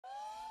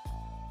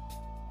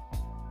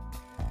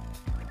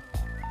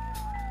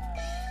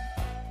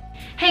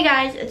Hey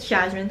guys, it's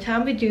Jasmine. Today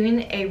I'll be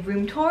doing a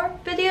room tour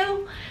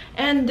video,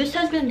 and this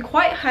has been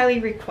quite highly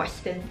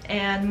requested,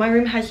 and my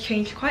room has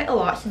changed quite a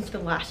lot since the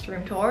last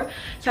room tour,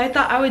 so I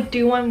thought I would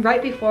do one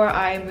right before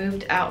I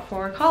moved out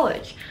for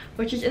college,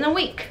 which is in a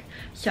week.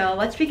 So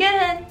let's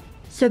begin!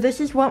 So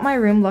this is what my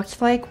room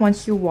looks like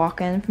once you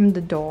walk in from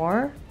the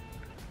door.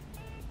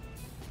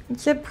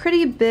 It's a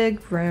pretty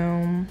big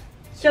room.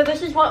 So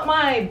this is what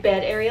my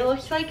bed area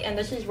looks like, and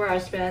this is where I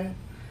spend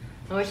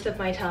most of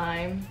my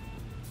time.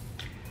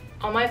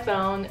 On my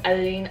phone,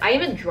 editing. I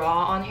even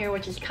draw on here,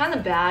 which is kind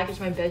of bad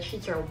because my bed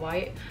sheets are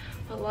white,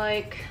 but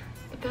like,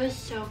 the bed is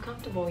so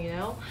comfortable, you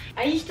know?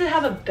 I used to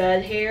have a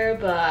bed here,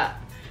 but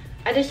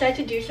I decided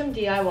to do some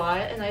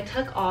DIY, and I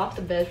took off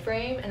the bed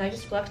frame and I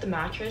just left the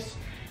mattress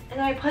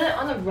and I put it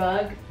on a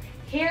rug.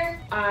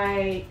 Here,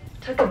 I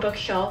took a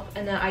bookshelf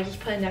and then I just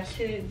put it next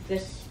to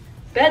this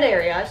bed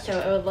area so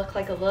it would look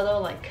like a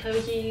little like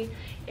cozy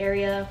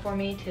area for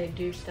me to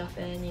do stuff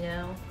in, you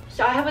know?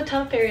 So I have a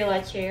ton of fairy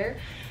lights here.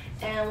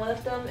 And one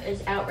of them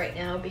is out right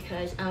now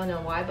because I don't know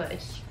why, but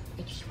it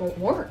just won't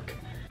work.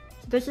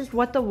 So this is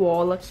what the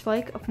wall looks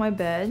like of my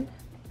bed.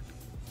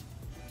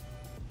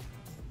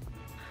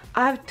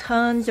 I have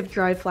tons of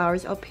dried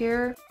flowers up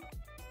here.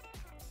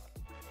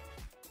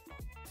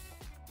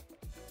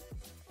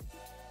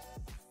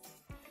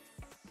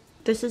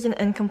 This is an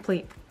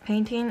incomplete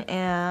painting,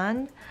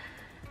 and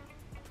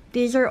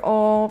these are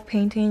all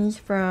paintings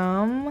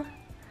from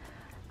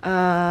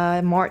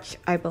March,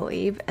 I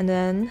believe. And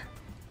then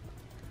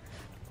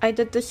I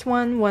did this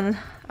one when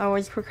I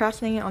was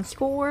procrastinating on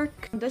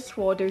schoolwork. On this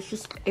wall, there's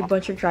just a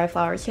bunch of dry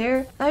flowers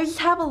here. I just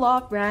have a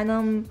lot of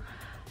random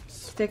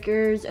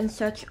stickers and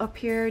such up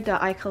here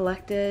that I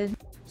collected.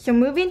 So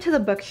moving to the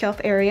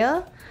bookshelf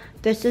area,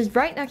 this is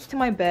right next to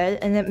my bed,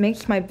 and it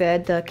makes my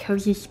bed the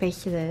cozy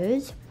space it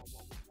is.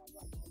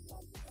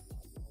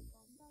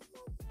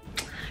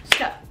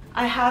 So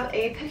I have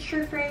a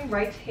picture frame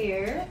right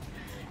here,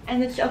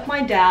 and it's of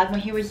my dad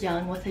when he was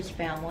young with his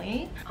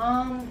family.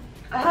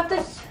 I have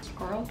this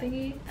squirrel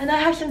thingy, and I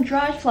have some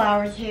dried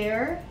flowers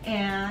here,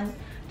 and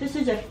this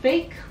is a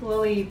fake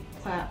lily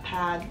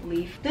pad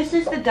leaf. This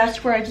is the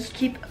desk where I just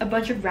keep a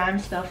bunch of random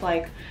stuff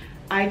like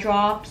eye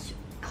drops,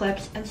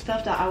 clips, and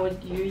stuff that I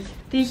would use.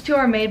 These two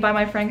are made by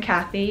my friend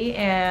Kathy,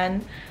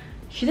 and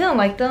she didn't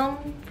like them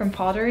from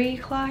pottery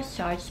class,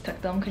 so I just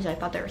took them because I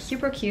thought they were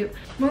super cute.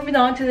 Moving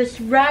on to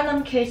this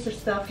random case of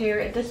stuff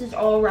here. This is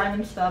all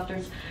random stuff.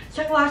 There's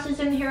sunglasses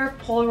in here,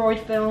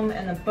 Polaroid film,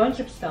 and a bunch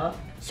of stuff.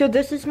 So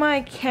this is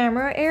my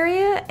camera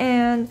area,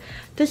 and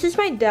this is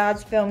my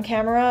dad's film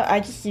camera. I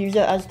just use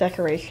it as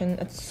decoration.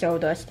 It's so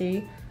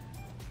dusty.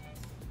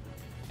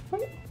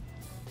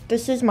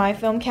 This is my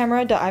film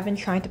camera that I've been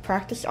trying to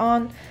practice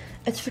on.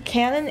 It's the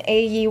Canon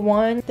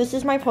AE1. This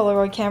is my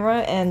Polaroid camera,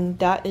 and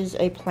that is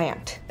a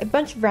plant. A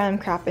bunch of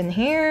random crap in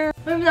here.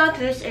 Moving on to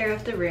this area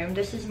of the room.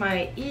 This is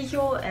my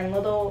easel and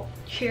little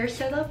chair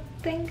setup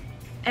thing.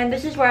 And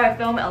this is where I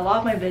film a lot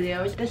of my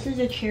videos. This is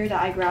a chair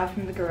that I grabbed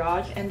from the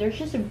garage, and there's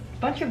just a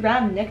bunch of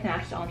random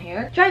knickknacks on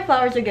here. Dried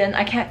flowers again.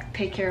 I can't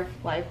take care of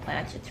live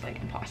plants. It's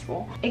like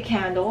impossible. A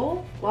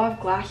candle. A lot of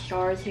glass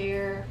jars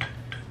here.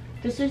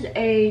 This is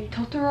a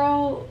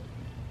Totoro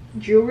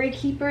jewelry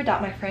keeper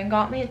that my friend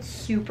got me. It's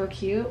super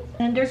cute.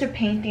 And there's a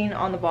painting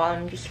on the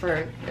bottom just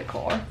for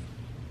decor.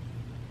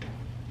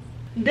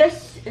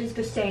 This is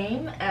the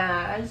same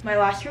as my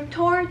last room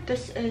tour.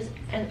 This is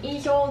an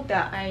easel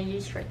that I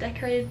use for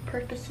decorative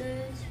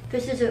purposes.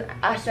 This is an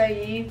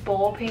acai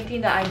bowl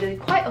painting that I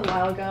did quite a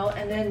while ago.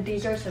 And then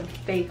these are some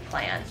fake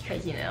plants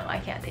because, you know, I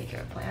can't take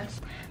care of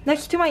plants.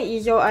 Next to my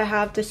easel, I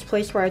have this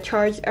place where I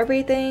charge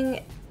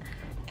everything.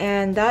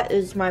 And that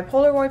is my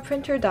Polaroid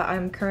printer that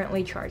I'm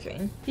currently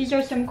charging. These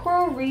are some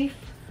coral reef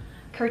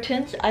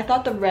curtains. I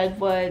thought the red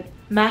would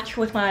match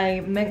with my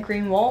mint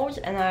green walls,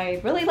 and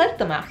I really like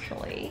them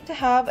actually. To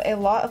have a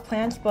lot of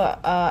plants, but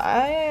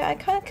I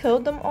kind of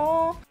killed them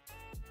all.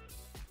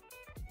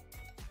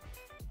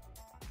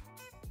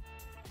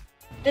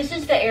 This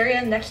is the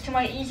area next to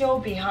my easel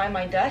behind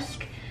my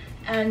desk,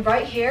 and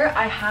right here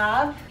I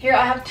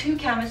have two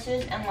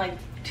canvases and like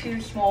two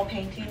small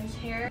paintings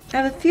here. I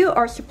have a few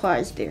art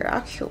supplies there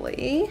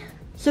actually.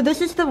 So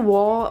this is the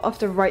wall of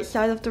the right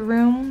side of the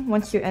room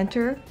once you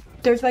enter.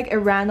 There's like a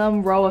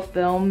random roll of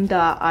film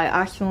that I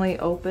accidentally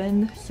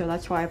opened, so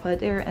that's why I put it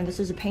there. And this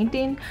is a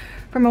painting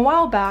from a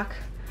while back.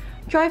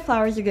 Dried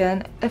flowers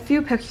again, a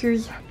few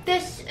pictures.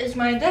 This is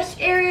my desk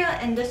area,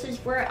 and this is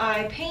where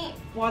I paint,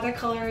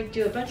 watercolor,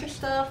 do a bunch of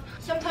stuff,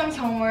 sometimes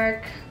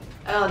homework.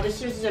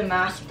 This is a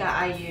mask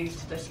that I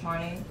used this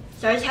morning.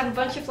 So I just have a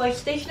bunch of like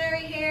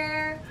stationery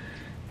here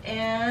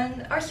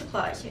and art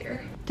supplies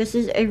here. This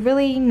is a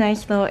really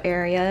nice little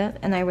area,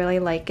 and I really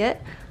like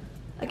it.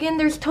 Again,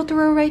 there's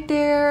Totoro right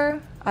there.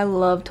 I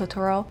love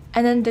Totoro.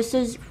 And then this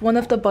is one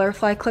of the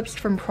butterfly clips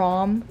from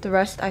prom. The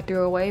rest I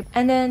threw away.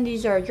 And then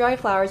these are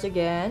dried flowers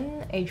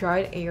again, a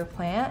dried air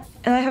plant.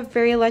 And I have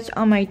fairy lights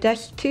on my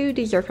desk too.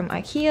 These are from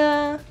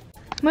IKEA.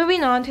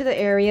 Moving on to the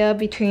area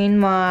between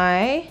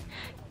my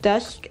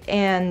desk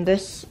and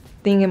this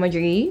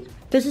thingamajiggy.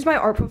 This is my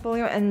art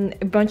portfolio and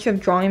a bunch of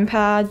drawing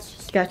pads,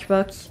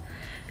 sketchbooks.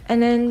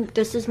 And then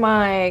this is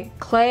my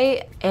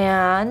clay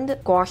and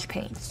gouache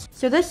paints.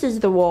 So this is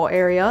the wall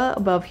area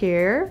above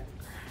here.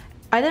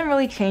 I didn't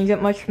really change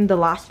it much from the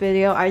last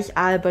video. I just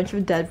added a bunch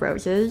of dead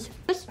roses.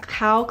 This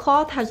cow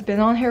cloth has been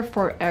on here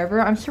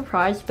forever. I'm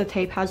surprised the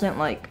tape hasn't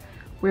like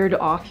weared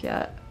off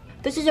yet.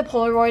 This is a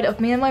Polaroid of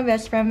me and my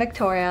best friend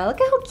Victoria.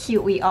 Look at how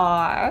cute we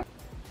are.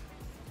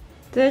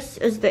 This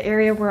is the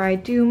area where I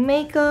do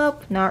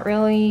makeup. Not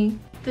really.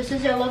 This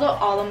is a little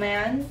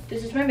ottoman.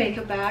 This is my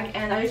makeup bag,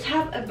 and I just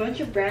have a bunch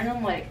of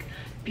random like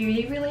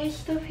beauty related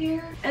stuff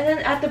here. And then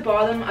at the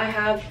bottom I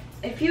have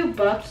a few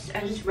books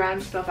and just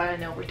random stuff I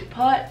don't know where to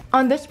put.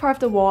 On this part of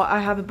the wall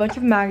I have a bunch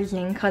of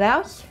magazine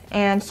cutouts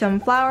and some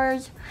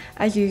flowers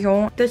as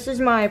usual. This is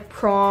my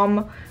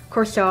prom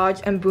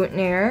corsage and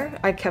boutonniere.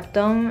 I kept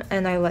them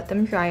and I let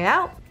them dry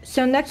out.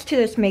 So next to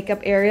this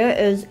makeup area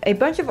is a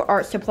bunch of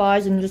art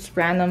supplies and just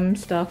random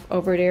stuff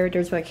over there.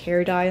 There's like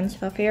hair dye and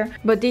stuff here.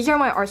 But these are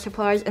my art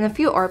supplies and a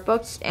few art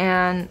books,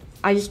 and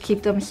I just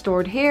keep them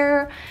stored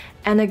here.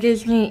 And it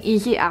gives me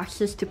easy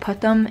access to put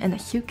them in a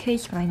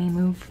suitcase when I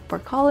move for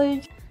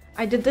college.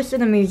 I did this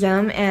in a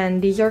museum,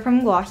 and these are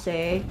from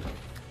Glossy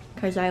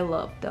because I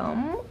love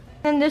them.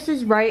 And this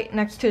is right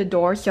next to the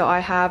door, so I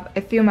have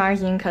a few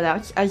magazine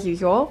cutouts as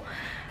usual.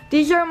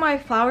 These are my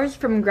flowers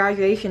from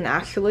graduation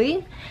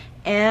actually.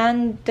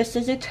 And this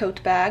is a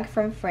tote bag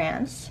from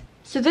France.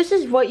 So this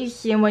is what you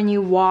see when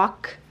you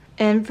walk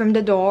in from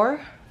the door.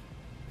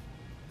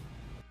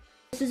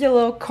 This is a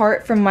little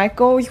cart from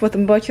Michael's with a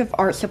bunch of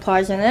art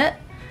supplies in it.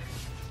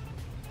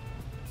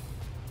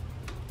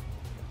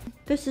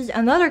 This is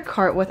another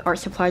cart with art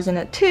supplies in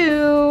it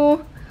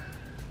too.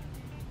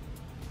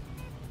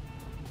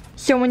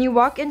 So when you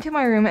walk into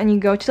my room and you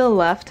go to the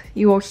left,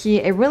 you will see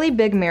a really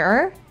big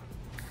mirror.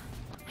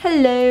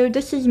 Hello,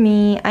 this is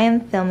me. I am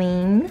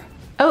filming.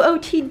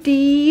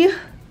 OOTD.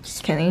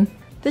 Just kidding.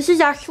 This is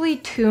actually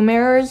 2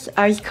 mirrors.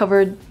 I just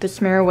covered this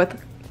mirror with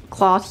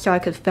cloth so I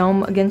could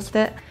film against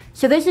it.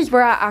 So this is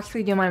where I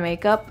actually do my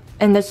makeup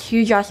in this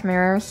huge ass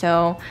mirror.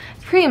 So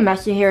it's pretty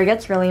messy here. It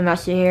gets really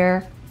messy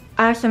here.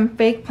 I have some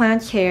fake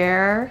plants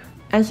here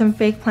and some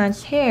fake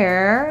plants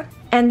here.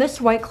 And this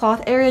white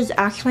cloth area is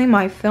actually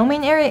my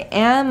filming area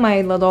and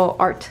my little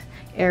art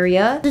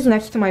area. This is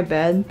next to my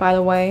bed, by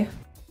the way.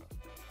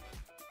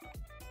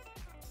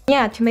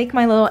 Yeah, to make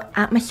my little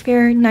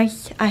atmosphere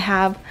nice, I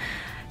have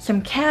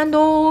some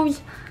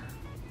candles,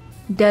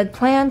 dead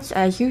plants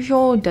as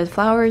usual, dead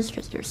flowers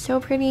because they're so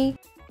pretty.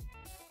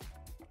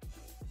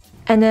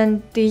 And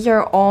then these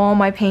are all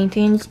my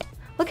paintings.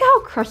 Look at how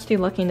crusty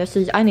looking this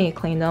is. I need to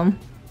clean them.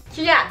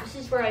 So yeah, this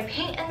is where I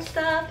paint and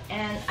stuff,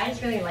 and I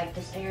just really like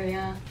this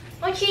area.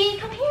 Mochi,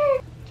 come here.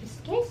 Kiss,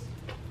 kiss.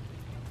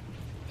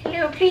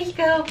 Hello, please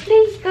go,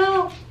 please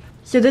go.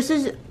 So this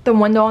is the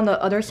window on the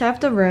other side of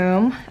the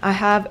room. I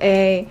have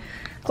a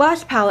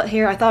glass palette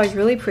here. I thought it was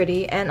really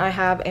pretty. And I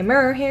have a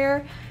mirror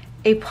here,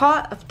 a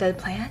pot of dead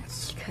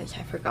plants because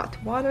I forgot to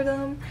water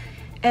them.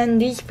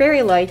 And these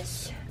fairy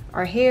lights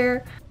are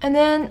here. And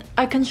then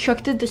I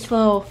constructed this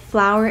little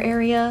flower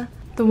area.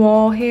 The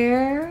wall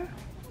here.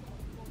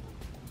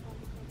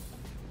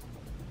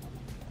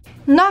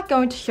 Not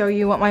going to show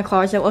you what my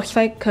closet looks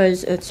like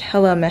because it's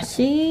hella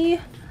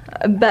messy.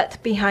 But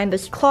behind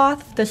this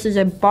cloth, this is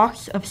a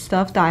box of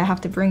stuff that I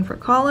have to bring for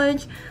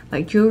college,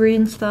 like jewelry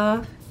and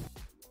stuff.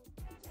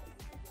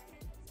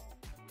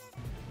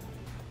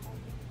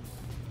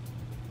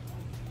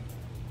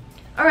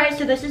 Alright,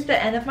 so this is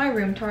the end of my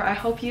room tour. I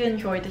hope you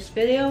enjoyed this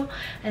video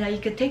and that you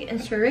could take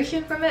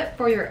inspiration from it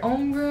for your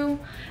own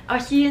room.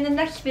 I'll see you in the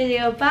next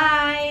video.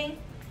 Bye!